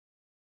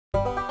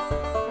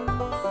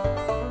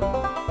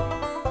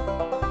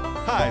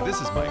Hi, this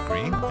is Mike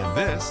Green, and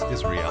this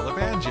is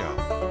RealiBanjo.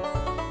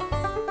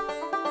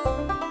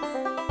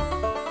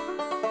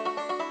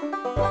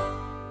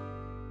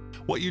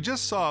 What you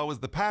just saw was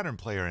the pattern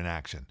player in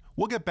action.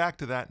 We'll get back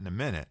to that in a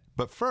minute,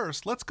 but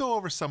first, let's go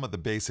over some of the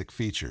basic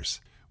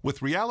features. With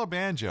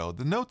RealiBanjo,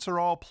 the notes are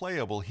all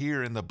playable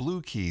here in the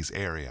blue keys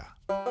area.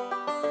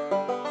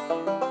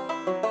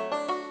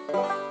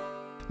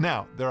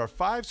 Now, there are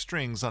 5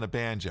 strings on a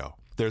banjo.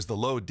 There's the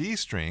low D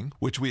string,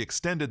 which we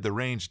extended the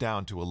range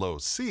down to a low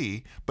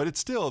C, but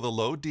it's still the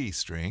low D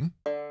string.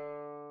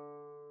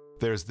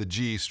 There's the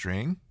G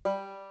string.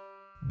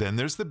 Then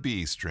there's the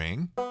B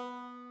string.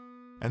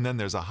 And then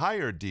there's a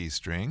higher D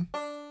string.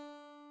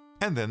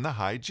 And then the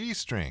high G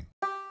string.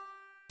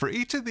 For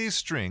each of these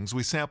strings,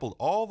 we sampled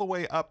all the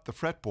way up the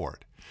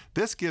fretboard.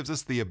 This gives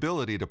us the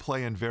ability to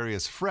play in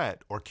various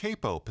fret or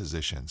capo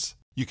positions.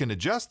 You can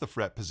adjust the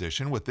fret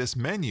position with this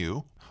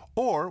menu,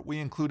 or we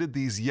included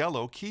these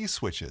yellow key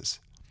switches.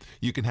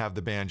 You can have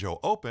the banjo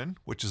open,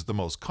 which is the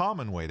most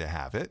common way to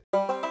have it,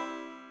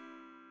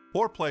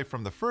 or play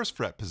from the first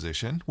fret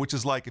position, which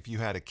is like if you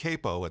had a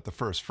capo at the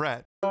first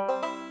fret,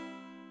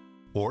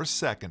 or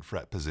second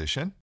fret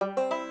position,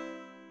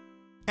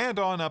 and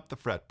on up the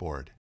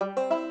fretboard.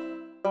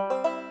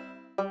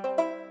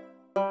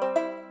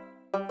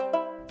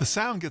 The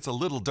sound gets a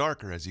little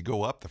darker as you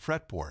go up the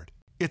fretboard.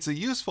 It's a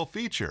useful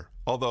feature,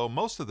 although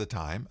most of the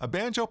time, a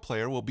banjo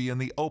player will be in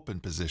the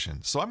open position,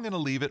 so I'm going to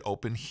leave it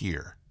open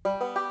here.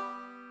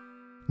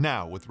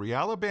 Now, with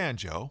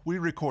RealiBanjo, we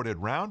recorded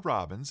round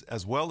robins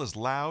as well as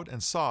loud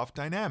and soft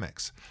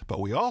dynamics, but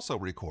we also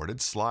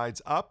recorded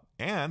slides up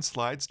and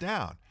slides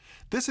down.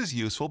 This is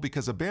useful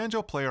because a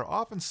banjo player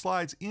often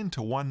slides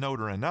into one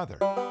note or another.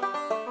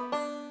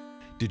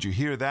 Did you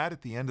hear that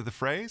at the end of the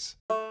phrase?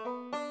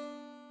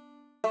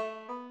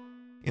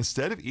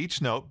 Instead of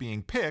each note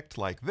being picked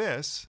like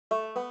this,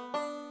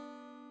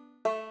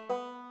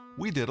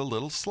 we did a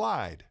little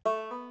slide.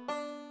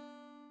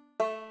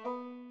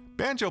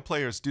 Banjo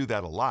players do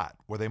that a lot,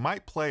 where they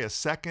might play a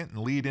second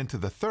and lead into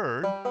the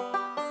third,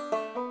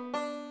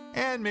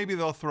 and maybe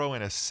they'll throw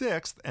in a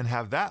sixth and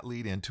have that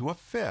lead into a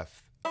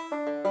fifth.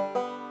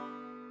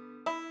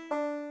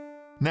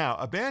 Now,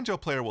 a banjo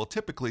player will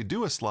typically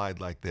do a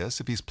slide like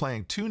this if he's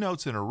playing 2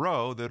 notes in a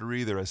row that are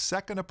either a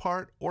second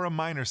apart or a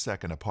minor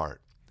second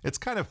apart. It's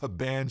kind of a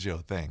banjo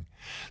thing.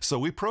 So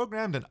we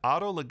programmed an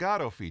auto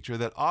legato feature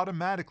that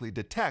automatically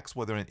detects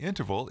whether an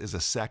interval is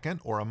a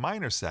second or a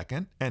minor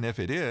second, and if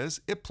it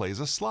is, it plays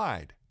a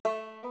slide.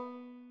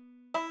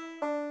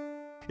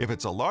 If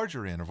it's a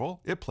larger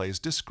interval, it plays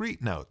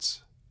discrete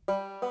notes.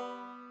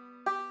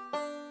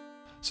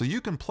 So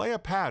you can play a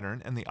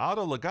pattern and the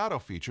auto legato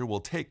feature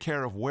will take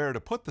care of where to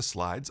put the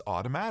slides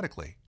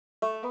automatically.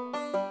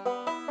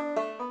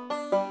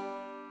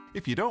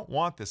 If you don't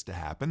want this to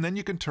happen, then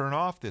you can turn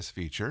off this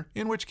feature,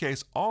 in which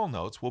case all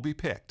notes will be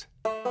picked.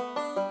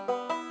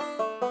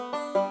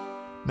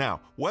 Now,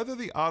 whether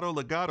the auto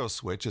legato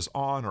switch is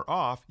on or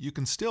off, you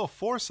can still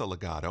force a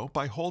legato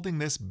by holding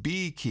this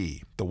B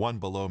key, the one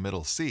below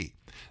middle C.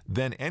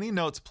 Then any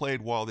notes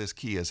played while this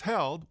key is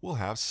held will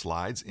have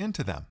slides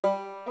into them.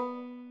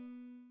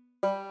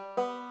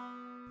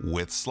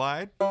 With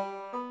slide,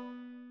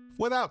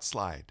 without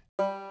slide.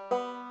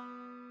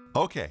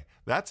 Okay,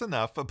 that's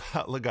enough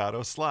about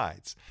legato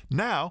slides.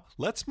 Now,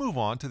 let's move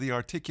on to the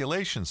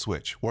articulation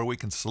switch, where we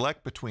can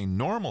select between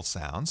normal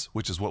sounds,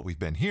 which is what we've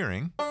been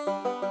hearing,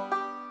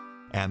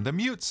 and the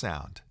mute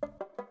sound.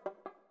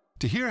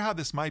 To hear how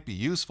this might be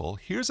useful,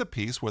 here's a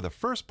piece where the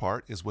first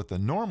part is with the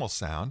normal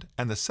sound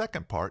and the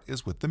second part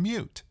is with the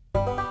mute.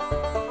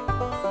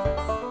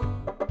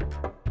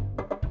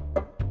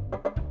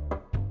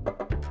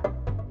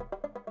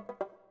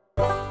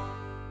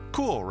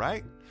 Cool,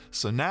 right?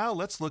 So now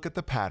let's look at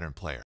the pattern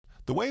player.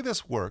 The way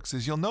this works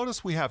is you'll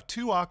notice we have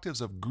 2 octaves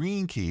of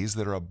green keys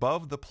that are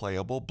above the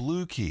playable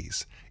blue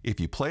keys. If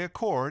you play a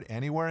chord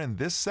anywhere in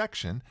this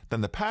section,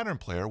 then the pattern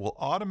player will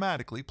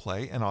automatically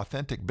play an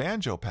authentic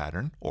banjo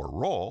pattern, or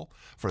roll,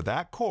 for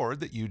that chord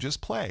that you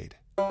just played.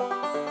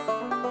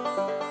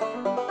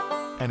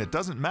 And it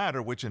doesn't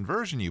matter which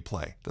inversion you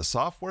play, the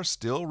software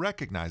still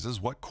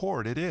recognizes what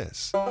chord it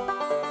is.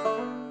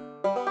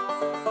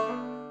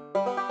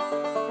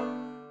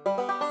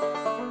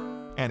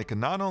 And it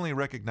can not only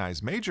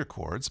recognize major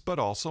chords, but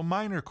also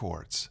minor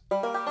chords,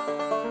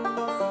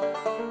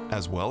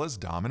 as well as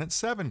dominant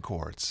 7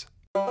 chords,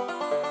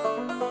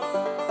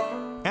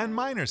 and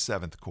minor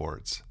 7th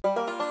chords,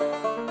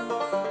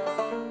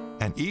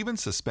 and even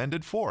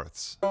suspended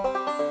fourths.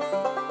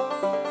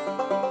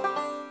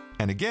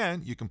 And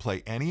again, you can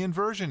play any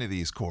inversion of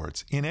these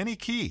chords in any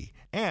key,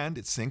 and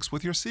it syncs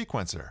with your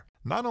sequencer.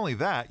 Not only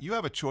that, you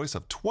have a choice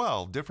of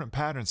 12 different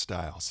pattern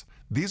styles.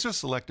 These are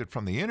selected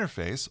from the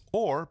interface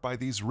or by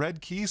these red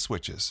key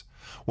switches.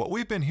 What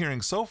we've been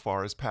hearing so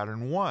far is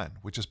pattern 1,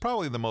 which is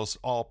probably the most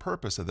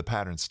all-purpose of the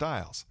pattern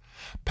styles.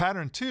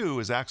 Pattern 2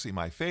 is actually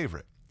my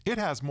favorite. It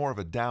has more of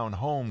a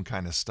down-home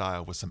kind of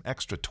style with some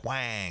extra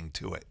twang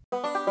to it.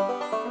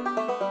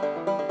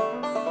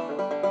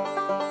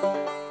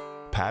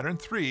 Pattern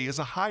 3 is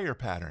a higher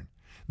pattern.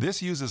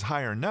 This uses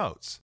higher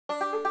notes.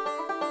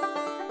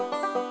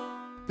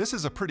 This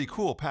is a pretty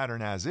cool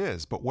pattern as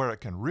is, but where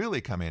it can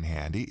really come in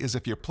handy is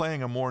if you're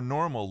playing a more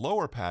normal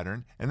lower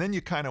pattern and then you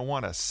kind of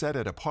want to set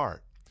it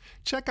apart.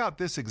 Check out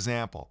this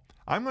example.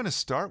 I'm going to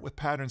start with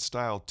pattern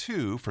style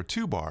 2 for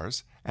 2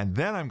 bars, and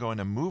then I'm going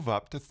to move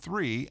up to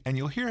 3, and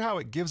you'll hear how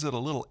it gives it a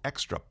little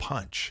extra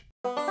punch.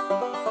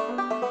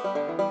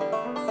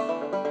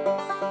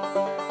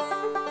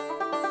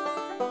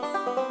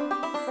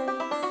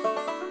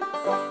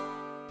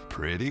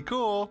 Pretty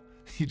cool.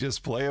 You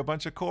just play a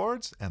bunch of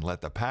chords and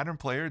let the pattern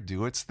player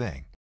do its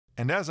thing.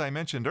 And as I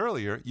mentioned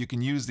earlier, you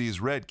can use these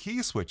red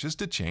key switches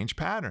to change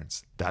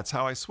patterns. That's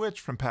how I switched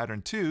from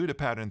pattern 2 to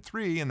pattern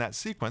 3 in that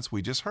sequence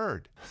we just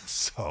heard.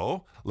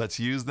 So let's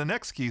use the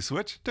next key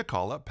switch to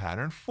call up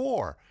pattern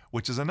 4,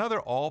 which is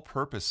another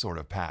all-purpose sort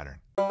of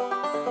pattern.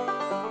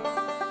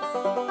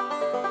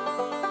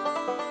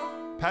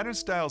 Pattern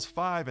styles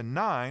 5 and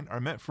 9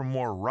 are meant for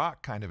more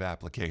rock kind of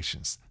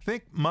applications.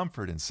 Think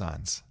Mumford &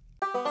 Sons.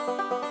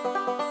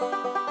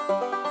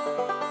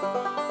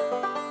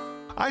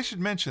 I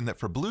should mention that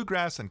for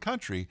bluegrass and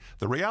country,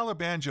 the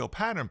RealiBanjo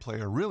pattern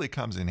player really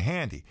comes in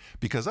handy,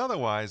 because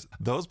otherwise,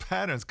 those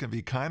patterns can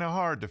be kind of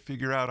hard to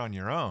figure out on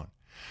your own.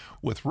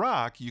 With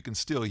rock, you can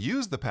still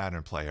use the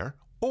pattern player,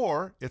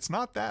 or it's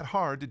not that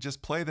hard to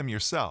just play them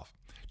yourself.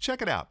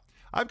 Check it out.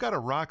 I've got a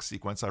rock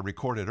sequence I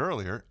recorded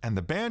earlier, and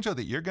the banjo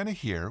that you're going to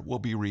hear will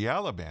be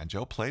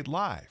RealiBanjo played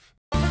live.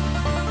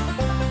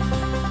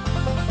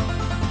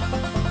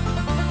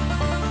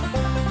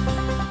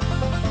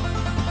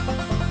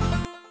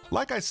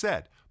 Like I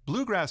said,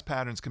 bluegrass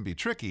patterns can be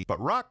tricky, but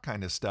rock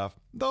kind of stuff,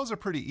 those are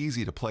pretty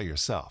easy to play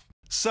yourself.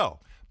 So,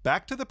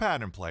 back to the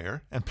pattern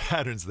player, and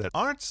patterns that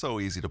aren't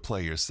so easy to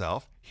play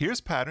yourself. Here's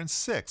pattern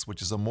 6,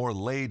 which is a more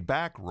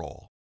laid-back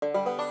roll.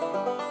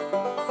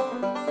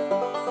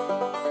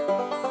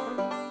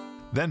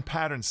 Then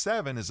pattern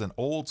 7 is an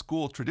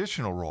old-school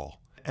traditional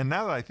roll. And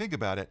now that I think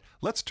about it,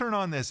 let's turn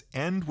on this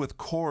end with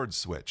chord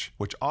switch,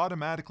 which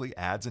automatically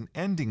adds an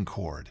ending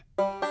chord.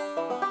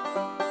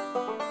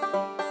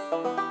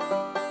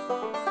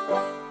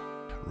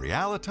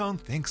 Realitone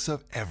thinks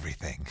of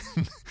everything.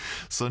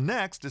 So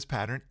next is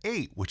pattern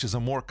 8, which is a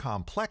more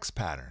complex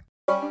pattern.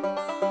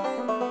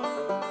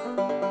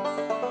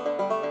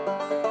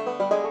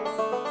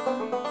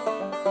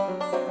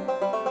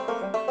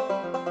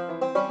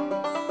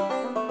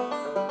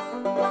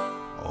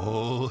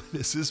 Oh,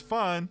 this is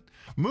fun.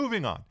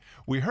 Moving on.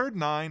 We heard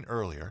 9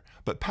 earlier,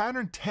 but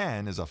pattern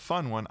 10 is a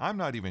fun one I'm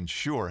not even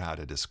sure how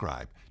to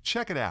describe.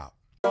 Check it out.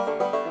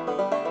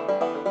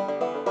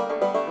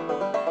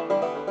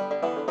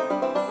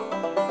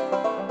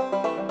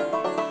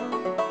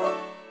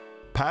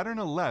 Pattern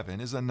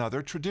 11 is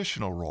another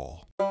traditional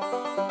roll.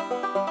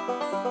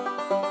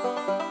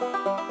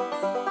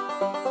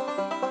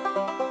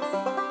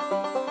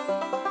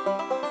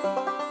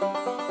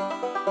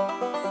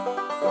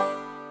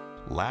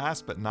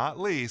 Last but not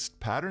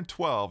least, pattern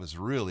 12 is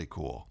really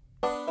cool.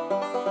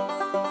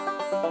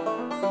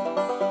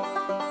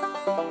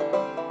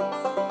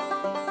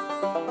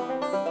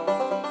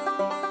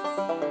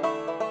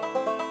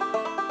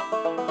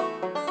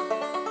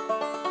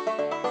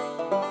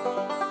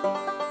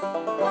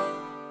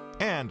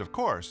 And of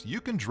course,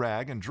 you can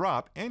drag and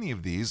drop any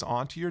of these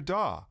onto your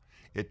DAW.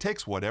 It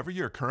takes whatever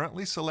your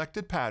currently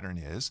selected pattern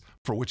is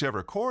for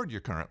whichever chord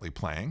you're currently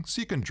playing,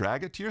 so you can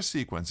drag it to your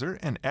sequencer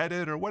and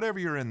edit or whatever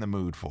you're in the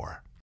mood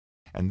for.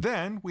 And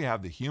then we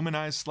have the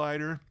humanize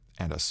slider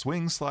and a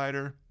swing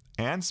slider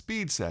and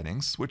speed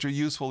settings, which are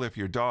useful if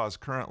your DAW is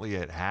currently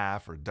at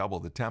half or double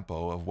the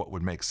tempo of what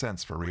would make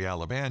sense for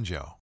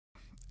RealiBanjo.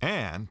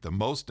 And the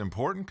most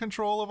important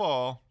control of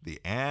all, the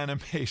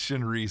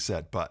animation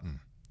reset button.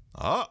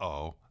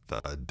 Uh-oh,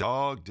 the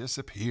dog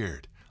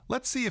disappeared.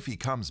 Let's see if he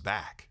comes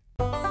back.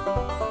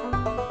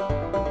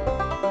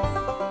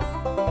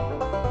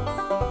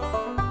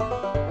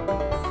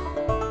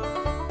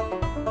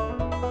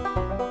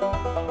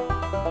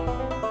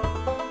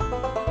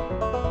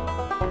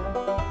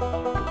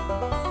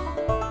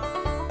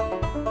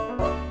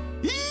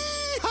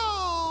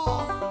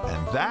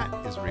 That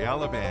is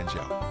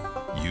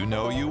RealiBanjo. You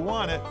know you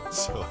want it,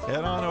 so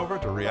head on over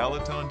to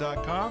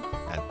realitone.com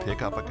and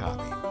pick up a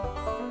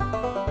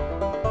copy.